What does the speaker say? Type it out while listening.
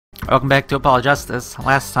Welcome back to Apollo Justice.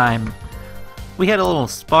 Last time, we had a little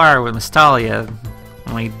spar with Miss Talia,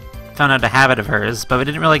 and we found out a habit of hers, but we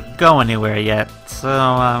didn't really go anywhere yet. So,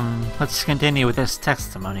 let's continue with this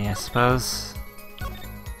testimony, I suppose.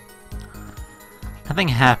 Nothing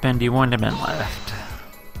happened, you warned him and left.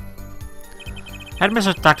 How did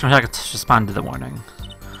Mr. Dr. Matakas respond to the warning?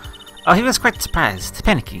 Oh, he was quite surprised,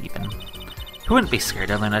 panicky even. Who wouldn't be scared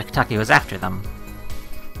to learn that Kentucky was after them?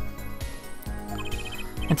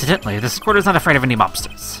 Incidentally, this court is not afraid of any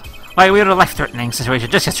mobsters. Why, we had a life-threatening situation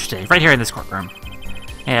just yesterday, right here in this courtroom.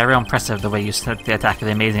 Yeah, real impressive the way you set the attack of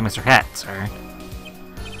the amazing Mr. Hat, sir.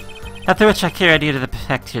 After which I carried you to the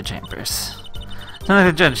protective chambers. Sounds like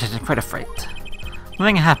the judge is in quite a fright.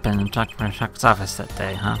 Something happened in Dr. Matakas' office that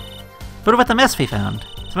day, huh? What about the mess we found?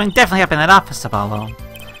 Something definitely happened in that office, Apollo.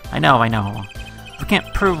 I know. We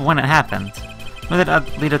can't prove when it happened. Whether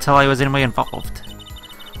Talia Talia was in any way involved.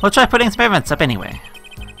 We'll try putting some evidence up anyway.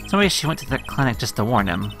 Some way she went to the clinic just to warn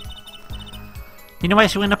him. You know why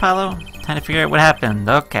she went, Apollo? Trying to figure out what happened.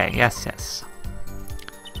 Okay, yes.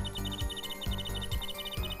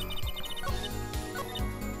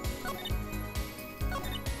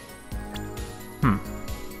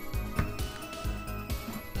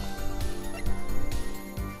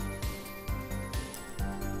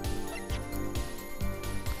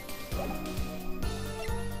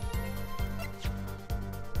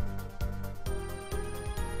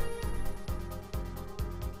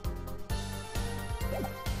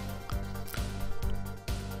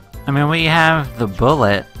 I mean, we have the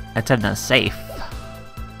bullet. It's in a safe.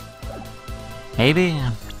 Maybe?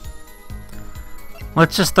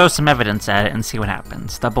 Let's just throw some evidence at it and see what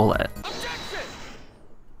happens. The bullet.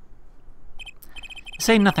 You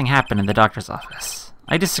say nothing happened in the doctor's office.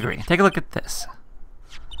 I disagree. Take a look at this.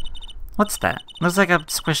 What's that? Looks like a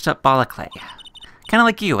squished up ball of clay. Kinda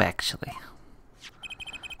like you, actually.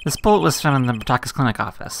 This bullet was found in the Matakas clinic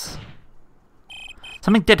office.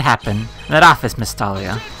 Something did happen in that office, Miss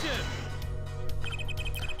Talia.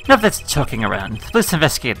 Enough that's choking around. Let's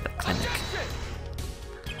investigate the clinic.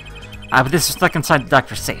 But this is stuck inside the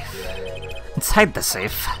doctor's safe. Inside the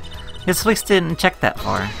safe? His police didn't check that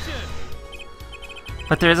far.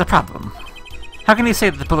 But there is a problem. How can you say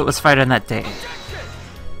that the bullet was fired on that day?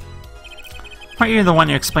 Weren't you the one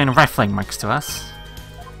who explained rifling marks to us?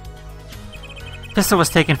 The pistol was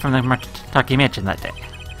taken from the Kentucky mansion that day.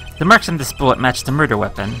 The marks on this bullet matched the murder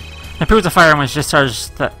weapon, and proves the firearm was discharged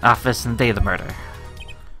at the office on the day of the murder.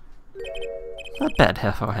 Not bad,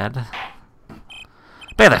 Heffohead.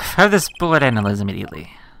 Bailiff, have this bullet analyzed immediately.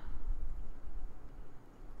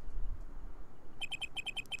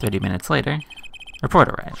 30 minutes later, report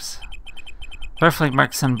arrives. Rifling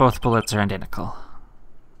marks on both bullets are identical.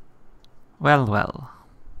 Well.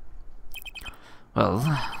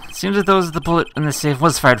 It seems that the bullet in the safe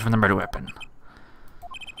was fired from the murder weapon.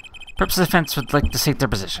 Perhaps the defense would like to state their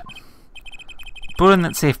position. The bullet in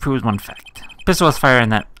that safe proves one fact. The pistol was fired in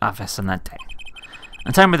that office on that day.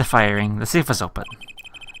 At the time of the firing, the safe was open.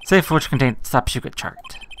 The safe which contained the top secret chart.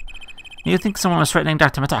 Do you think someone was threatening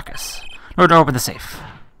Dr. Matakas in order to open the safe?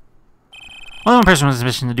 Only one person was in a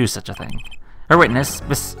position to do such a thing. Our witness,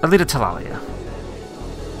 Miss Talia.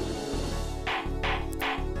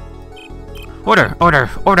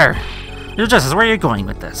 Order! Your Justice, where are you going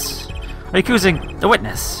with this? Are you accusing the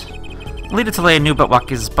witness? Talia knew about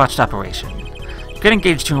Waki's botched operation. You got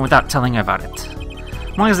engaged to him without telling him about it.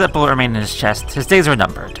 As long as that bullet remained in his chest, his days were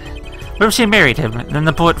numbered. What if she married him, and then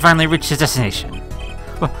the bullet finally reached his destination?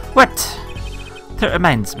 What? That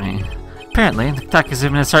reminds me. Apparently, the Kentuckys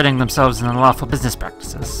have been asserting themselves in unlawful business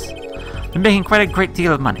practices. They're making quite a great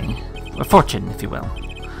deal of money. A fortune, if you will.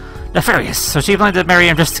 Nefarious, so she planned to marry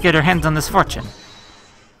him just to get her hands on this fortune.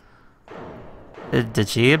 Did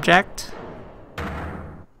she object?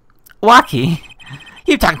 Waki?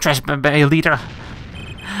 You talk trash about my leader.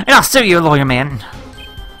 And I'll sue you, lawyer man.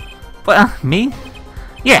 Well, me?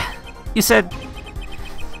 Yeah, you said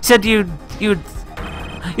you'd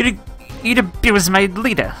abuse my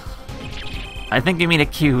leader. I think you mean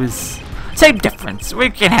accuse. Same difference. We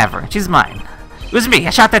can have her. She's mine. It was me. I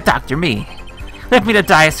shot that doctor. Me. Left me to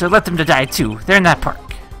die, so let them to die too. They're in that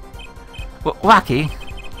park. Waki,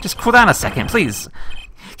 just cool down a second, please.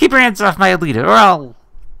 Keep your hands off my leader, or I'll.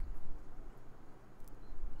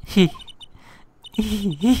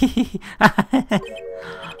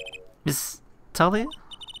 Miss Talia?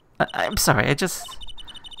 I'm sorry, it's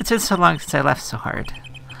been so long since I laughed so hard.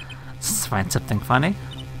 Let's find something funny.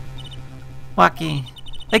 Waki,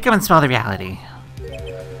 wake up and smell the reality.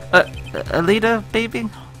 Alita, baby?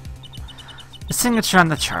 The signature on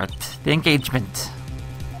the chart, the engagement.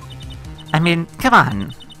 I mean, come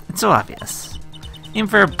on, it's so obvious. Even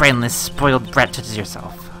for a brainless, spoiled brat such as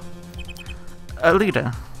yourself.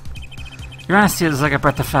 Alita, your honesty is like a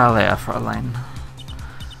breath of foul air, Fräulein.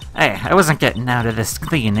 Hey, I wasn't getting out of this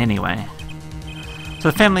clean anyway.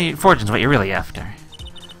 So the family fortune's what you're really after.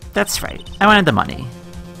 That's right, I wanted the money.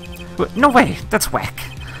 No way, that's whack.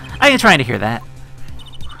 I ain't trying to hear that.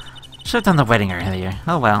 Should've done the wedding earlier,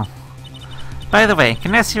 oh well. By the way,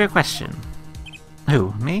 can I ask you a question?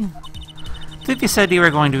 Who, me? I believe you said you were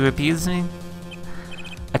going to abuse me?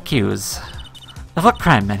 Accuse? Of what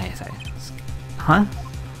crime, may I ask? Huh?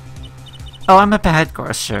 Oh, I'm a bad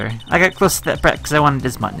girl, sure. I got close to that brat because I wanted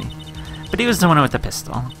his money. But he was the one with the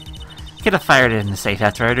pistol. He could have fired it in the safe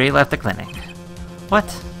after I already left the clinic. What?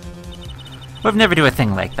 I would never do a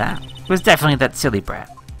thing like that. It was definitely that silly brat.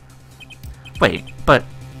 Wait, but...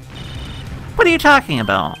 What are you talking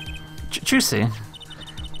about? Trucy,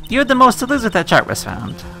 you had the most to lose if that chart was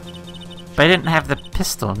found. But I didn't have the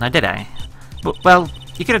pistol, now did I? Well,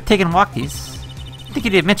 you could have taken walkies. I think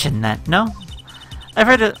you did mention that, no? I've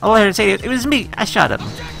heard it, all I heard it say, it was me, I shot him.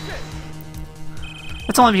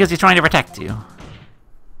 That's only because he's trying to protect you.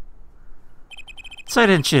 So I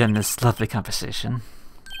didn't shoot him this lovely conversation.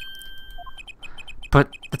 But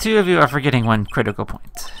the two of you are forgetting one critical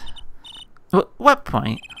point. What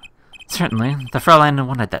point? Certainly, the Fräulein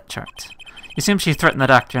wanted that chart. You assume she threatened the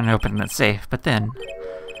doctor and opened that safe, but then...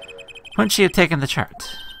 Wouldn't she have taken the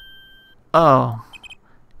chart? Oh.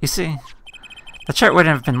 You see, the chart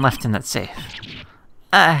wouldn't have been left in that safe.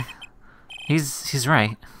 He's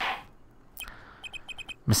right.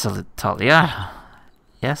 Miss Talia?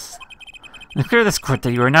 Yes? It's clear this court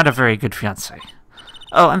that you are not a very good fiancé.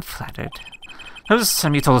 Oh, I'm flattered. That was the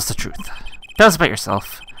time you told us the truth. Tell us about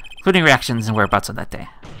yourself, including reactions and whereabouts on that day.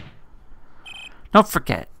 Don't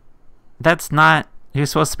forget, that's not who's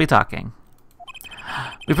supposed to be talking.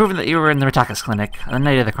 We've proven that you were in the Ritaka's clinic on the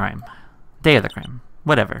night of the crime. Day of the crime.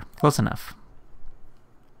 Whatever. Close enough.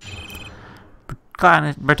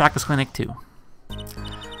 Ritaka's clinic too.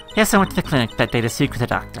 Yes, I went to the clinic that day to speak with the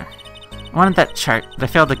doctor. I wanted that chart, but I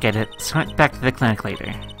failed to get it, so I went back to the clinic later.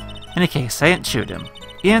 In any case, I didn't shoot him.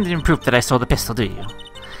 You didn't prove that I stole the pistol, do you?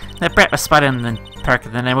 That brat was spotted in the park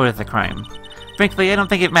the night of the crime. Frankly, I don't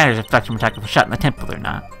think it matters if Dr. Ritaka was shot in the temple or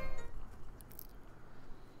not.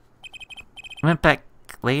 I went back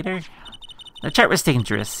later? The chart was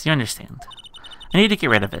dangerous, you understand. I needed to get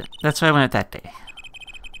rid of it, that's why I went that day.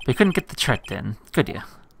 But you couldn't get the chart then, could you?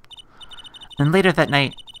 Then later that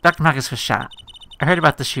night, Dr. Marcus was shot. I heard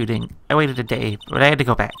about the shooting, I waited a day, but I had to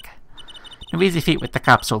go back. No easy feat with the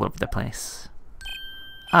cops all over the place.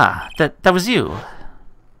 Ah, that was you.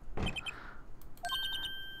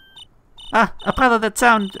 Ah, a pile of that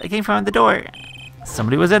sound came from the door.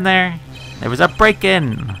 Somebody was in there. There was a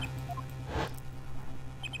break-in.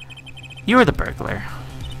 You were the burglar.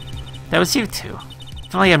 That was you two.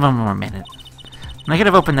 If only I had one more minute. And I could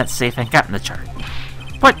have opened that safe and gotten the chart.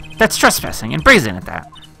 What? That's trespassing, and brazen at that.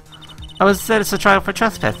 I was said it's a trial for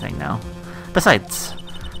trespassing now. Besides,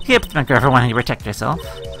 you can't blame a girl for wanting to protect herself.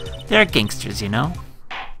 They are gangsters, you know.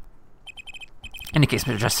 In any case,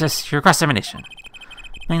 Mr. Justice, your cross-examination.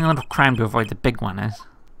 Making a little crime to avoid the big one is.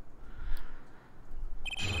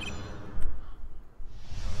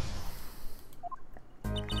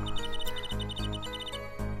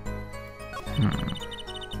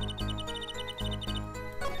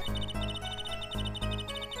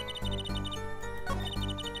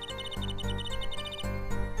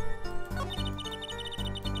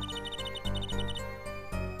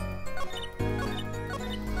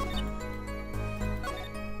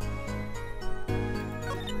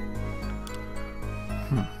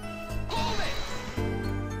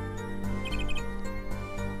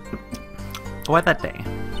 What that day?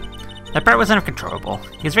 That brat was uncontrollable.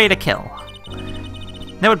 He was ready to kill.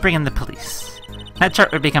 That would bring in the police. That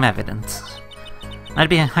chart would become evidence. I'd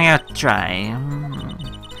be hung out dry.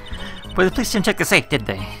 But the police didn't check the safe, did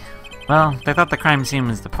they? Well, they thought the crime scene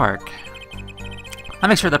was the park. I'll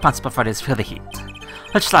make sure the responsible parties feel the heat.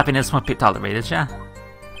 Such sloppiness won't be tolerated, yeah?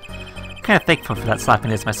 Kinda thankful for that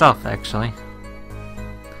sloppiness myself, actually.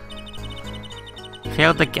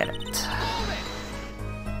 Failed to get it.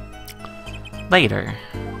 Later.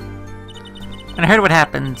 When I heard what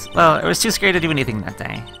happened, well, I was too scared to do anything that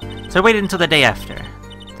day. So I waited until the day after.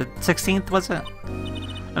 The 16th, was it?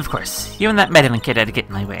 Of course, you and that Medellin kid had to get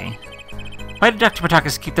in my way. Why did Dr.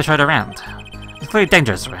 Matakas keep the chart around? It's clearly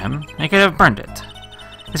dangerous for him, and he could have burned it.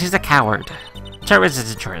 Because he's a coward. The chart was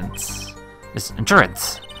his insurance. His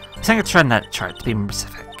insurance? I think it's run that chart, to be more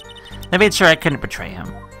specific. I made sure I couldn't betray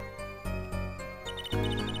him.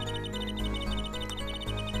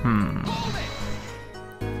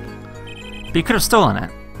 But you could have stolen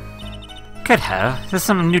it. Could have. There's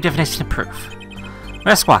some new definition of proof.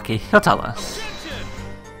 Ask Walkie, he'll tell us.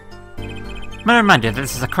 I'm gonna remind you that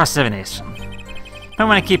this is a cross-divination. You don't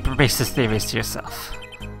want to keep your racist theories to yourself.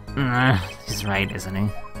 He's right, isn't he?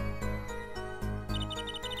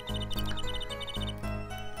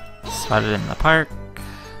 Spotted in the park.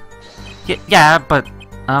 Yeah, but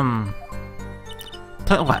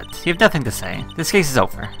what? You have nothing to say. This case is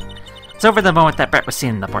over. It's over the moment that Brett was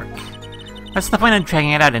seen in the park. What's the point of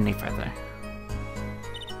dragging it out any further?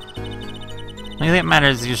 The only thing that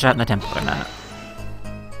matters is you shot in the temple or not.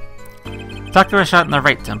 Doctor was shot in the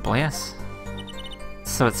right temple, yes?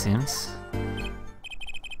 So it seems.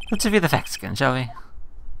 Let's review the facts again, shall we?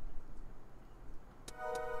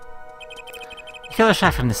 The killer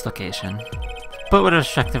shot from this location. The bullet would have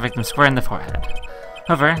struck the victim square in the forehead.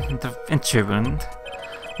 However, the entry wound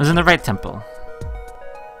was in the right temple.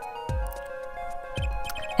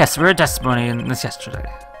 Yes, we heard testimony in this yesterday.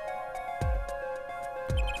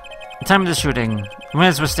 At the time of the shooting,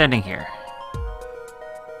 Ramirez was standing here.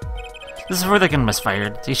 This is where the gun was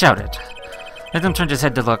fired. He shouted. The victim turned his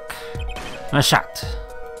head to look and was shot.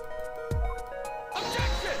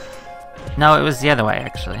 No, it was the other way,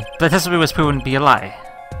 actually. The testimony was proven to be a lie.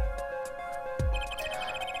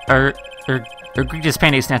 Our egregious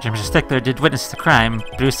panty snatcher, Mr. Stickler, did witness the crime,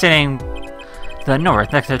 but he was standing to the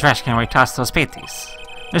north, next to the trash can where he tossed those panties.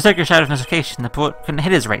 Mr. Stickler shouted from his location, the bullet couldn't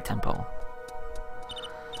hit his right temple.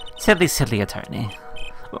 Silly attorney.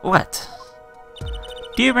 What?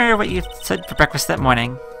 Do you remember what you said for breakfast that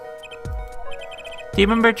morning? Do you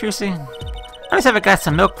remember, Trucy? I always have a glass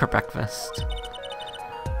of milk for breakfast.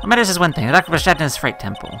 What matters is one thing, the doctor was shot in his right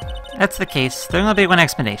temple. If that's the case, there will only be one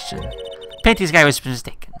explanation. The panties guy was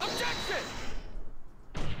mistaken.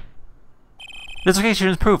 This location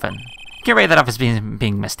was proven. You can't write that off as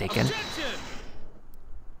being mistaken.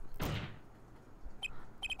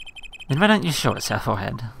 Then why don't you show us,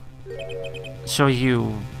 forehead? Show you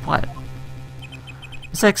what?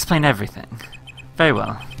 Just explain everything. Very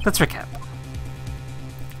well. Let's recap.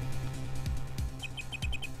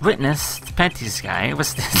 Witness, the panties guy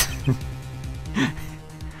was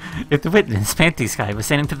if the witness, panties guy, was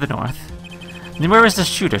standing to the north, then where was the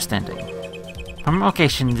shooter standing? From what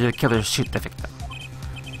location did the killer shoot the victim?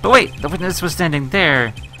 But wait, the witness was standing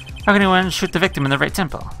there. How can anyone shoot the victim in the right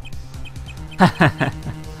temple?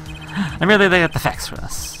 I'm really laying out the facts for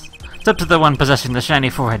us. It's up to the one possessing the shiny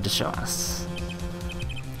forehead to show us.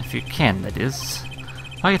 If you can, that is.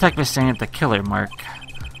 Why you talk about staring at the killer mark?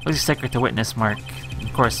 Will you stick with the witness mark? And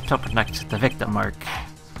of course, Pilper next to the victim mark.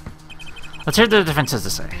 Let's hear the defense has to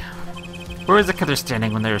say. Where was the killer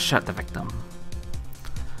standing when they shot the victim?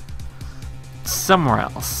 Somewhere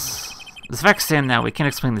else. As facts stand now, we can't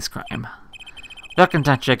explain this crime. Without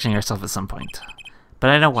contradicting yourself at some point. But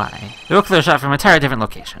I know why. The real killer shot from an entirely different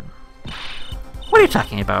location. What are you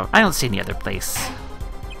talking about? I don't see any other place.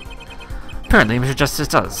 Apparently, Mr. Justice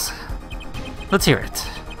does. Let's hear it.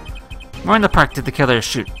 Where in the park did the killer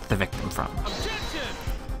shoot the victim from?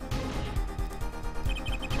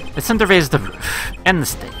 It's time to raise the roof, and the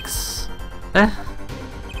stakes.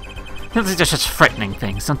 These are such frightening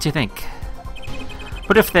things, don't you think?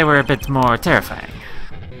 What if they were a bit more terrifying?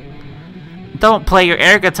 Don't play your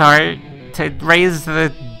air guitar to raise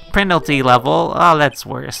the penalty level. Oh, that's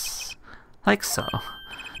worse. Like so.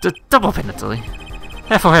 Double penalty.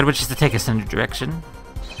 That forehead wishes to take us in a new direction.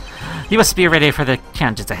 You must be ready for the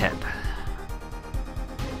challenges ahead.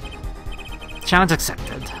 Challenge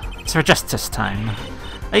accepted. It's for justice time.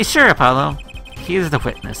 Are you sure, Apollo? He is the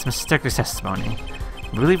witness, Mr. Sticker's testimony.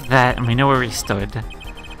 We believe that, and we know where he stood.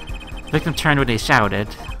 The victim turned when he shouted.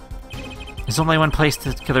 There's only one place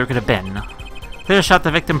the killer could have been. The killer shot the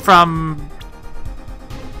victim from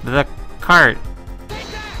the cart. I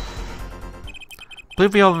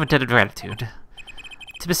believe we all have a debt of gratitude.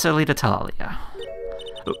 To Miss Alita Talia.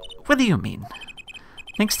 What do you mean?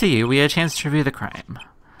 Thanks to you, we had a chance to review the crime.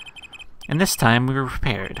 And this time, we were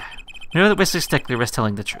prepared. We know that Wesley Stickler was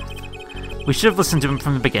telling the truth. We should have listened to him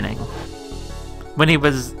from the beginning. When he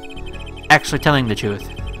was actually telling the truth.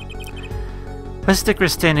 Wesley Stickler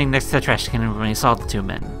was standing next to the trash can when he saw the two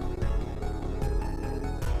men.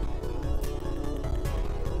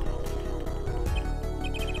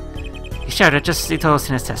 He shouted just as he told us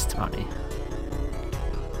in his testimony.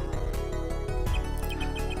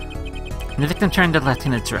 And the victim turned and left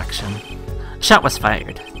in his direction. A shot was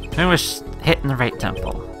fired. It was hit in the right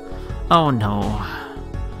temple. Oh no.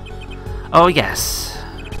 Oh yes.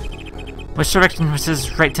 Which direction was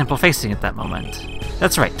his right temple facing at that moment?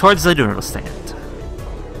 That's right, towards the noodle stand.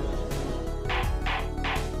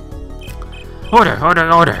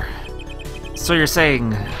 Order! So you're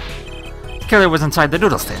saying the killer was inside the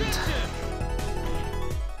noodle stand?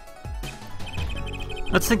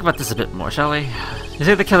 Let's think about this a bit more, shall we? You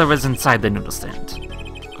say the killer was inside the noodle stand,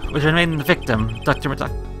 which remained the victim. Dr.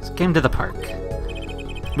 Murdoch came to the park,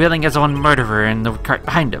 wheeling his own murderer in the cart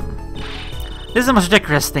behind him. This is the most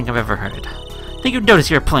ridiculous thing I've ever heard. I think you'd notice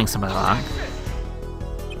you're pulling someone along.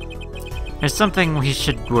 There's something we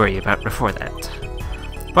should worry about before that.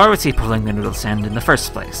 Why was he pulling the noodle stand in the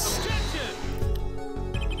first place?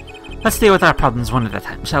 Let's deal with our problems one at a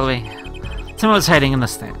time, shall we? Someone was hiding in the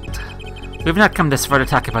stand. We've not come this far to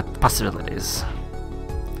talk about the possibilities.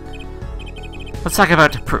 Let's talk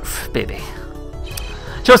about proof, baby.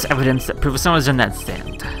 Show us evidence that proves someone was in that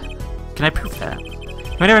stand. Can I prove that?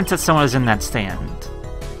 What evidence that someone was in that stand?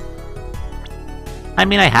 I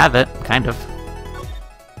mean, I have it, kind of.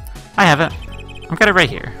 I have it. I've got it right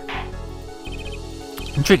here.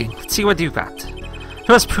 Intriguing. Let's see what you've got.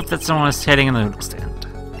 Show us proof that someone was hiding in the noodle stand.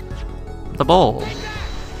 The bowl.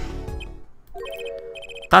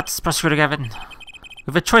 That's Prosecutor Gavin. We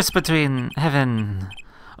have a choice between heaven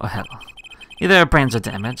or hell. Either our brains are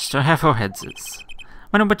damaged or half our heads is.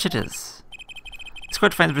 Wonder which it is. This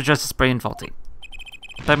court finds the justice brain faulty.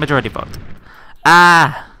 By majority vote.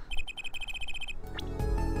 Ah!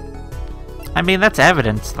 I mean, that's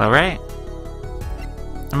evidence, though, right?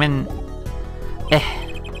 I mean,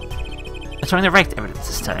 I'm showing the right evidence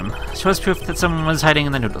this time. Shows proof that someone was hiding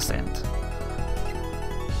in the noodle stand.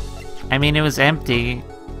 I mean, it was empty.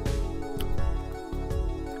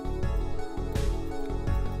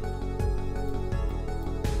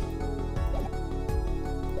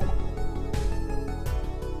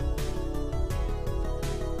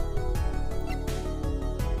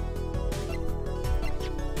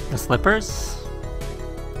 The slippers?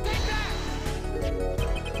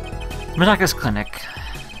 Murdoch's clinic,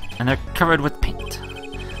 and they're covered with paint.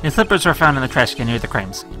 The slippers were found in the trash can near the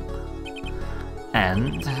crime scene.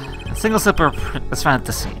 And a single slipper was found at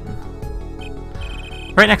the scene.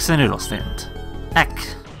 Right next to the noodle stand. Eck.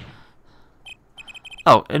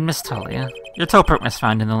 Oh, and Miss Talia, your toe print was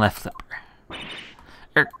found in the left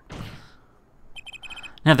slipper.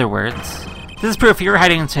 In other words, this is proof you were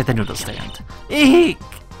hiding inside the noodle stand. Eek!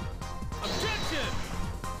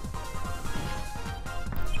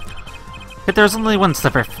 Yet there was only one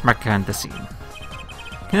slipper marked on the scene.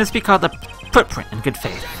 Can this be called a footprint in good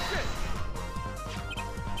faith?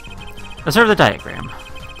 Observe the diagram.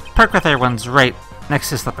 Park with everyone's right next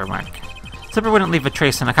to the slipper mark. Slipper wouldn't leave a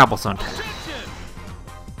trace in a cobblestone path.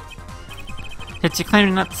 Yet you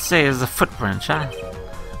claim not to say is a footprint, huh?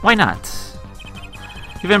 Why not?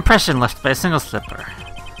 You have an impression left by a single slipper.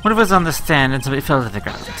 What if it was on the stand and somebody fell to the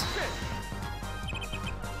ground?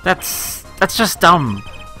 That's just dumb.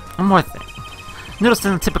 One more thing. Noodle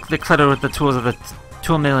stands typically cluttered with the tools of the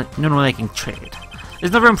noodle-making trade.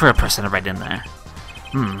 There's no room for a person to write in there.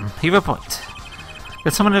 You have a point.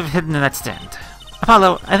 Could someone have hidden in that stand?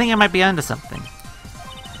 Apollo, I think I might be onto something.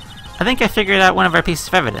 I think I figured out one of our pieces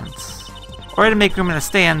of evidence. Or to make room in the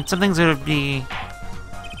stand, some things would be...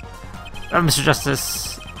 Mr.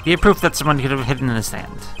 Justice, you have proof that someone could have hidden in the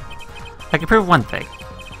stand. I can prove one thing.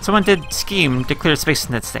 Someone did scheme to clear space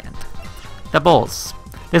in that stand. The bowls.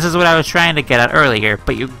 This is what I was trying to get at earlier,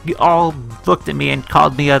 but you all looked at me and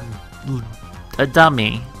called me a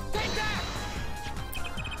dummy.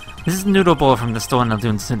 This is a noodle bowl from the stolen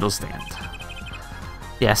Aldoon's noodle stand.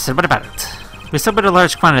 Yes, and what about it? We sold a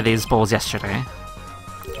large quantity of these bowls yesterday.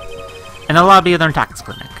 In the lobby of the narcotics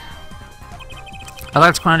clinic. A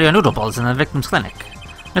large quantity of noodle bowls in the victim's clinic.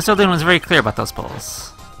 Mr. Aldoon was very clear about those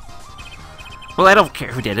bowls. Well, I don't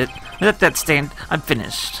care who did it. Without that stand, I'm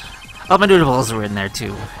finished. All my noodle bowls were in there,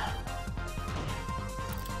 too.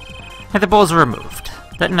 And the bowls were removed.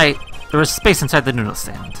 That night, there was space inside the noodle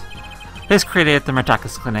stand. This created at the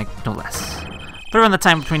Murdoch's clinic, no less. But around the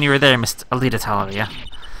time between you were there, Miss Alita Talia.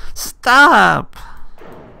 Stop!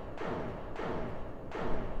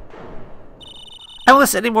 I won't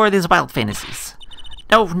listen to any more of these wild fantasies.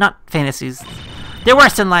 No, not fantasies. They're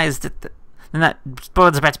worse than lies than that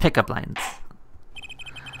spoils about pickup lines.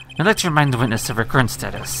 I'd like to remind the witness of her current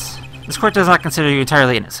status. This court does not consider you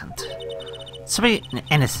entirely innocent. To be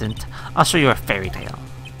innocent, I'll show you a fairy tale.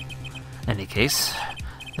 In any case,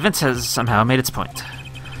 the event has somehow made its point.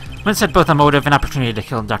 Witness had both a motive and opportunity to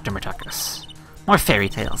kill Dr. Murdochus. More fairy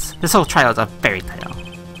tales. This whole trial is a fairy tale.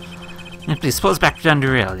 And please pull us back down to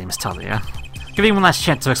reality, Miss Talia. Give you one last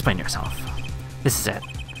chance to explain yourself. This is it.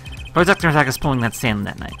 Why was Dr. Murdochus pulling that stand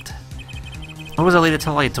that night? What was Alita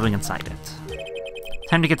Talia doing inside it?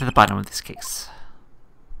 Time to get to the bottom of this case.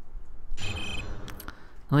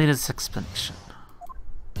 Alita's explanation.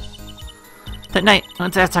 That night, I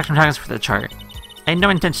went to ask Dr. Murdochus for the chart. I had no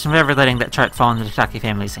intention of ever letting that chart fall into the Taki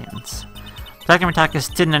family's hands. Dr.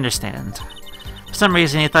 Murdochus didn't understand. For some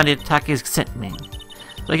reason, he thought he'd attack his consent me.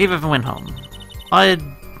 So I gave him and went home.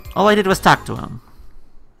 All I did was talk to him.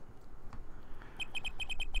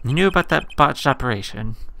 You knew about that botched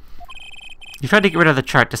operation. You tried to get rid of the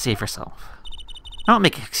chart to save yourself. I don't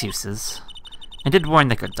make excuses. I did warn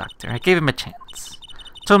the good doctor. I gave him a chance.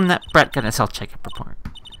 Told him that Brett got his health checkup report.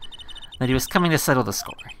 That he was coming to settle the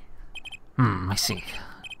score. I see.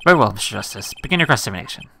 Very well, Mr. Justice. Begin your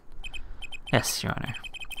cross-examination. Yes, Your Honor.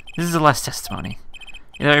 This is the last testimony.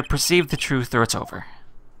 Either I perceive the truth or it's over.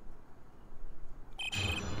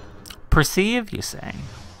 Perceive, you say?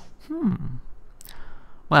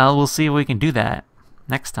 Well, we'll see if we can do that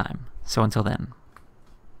next time. So until then.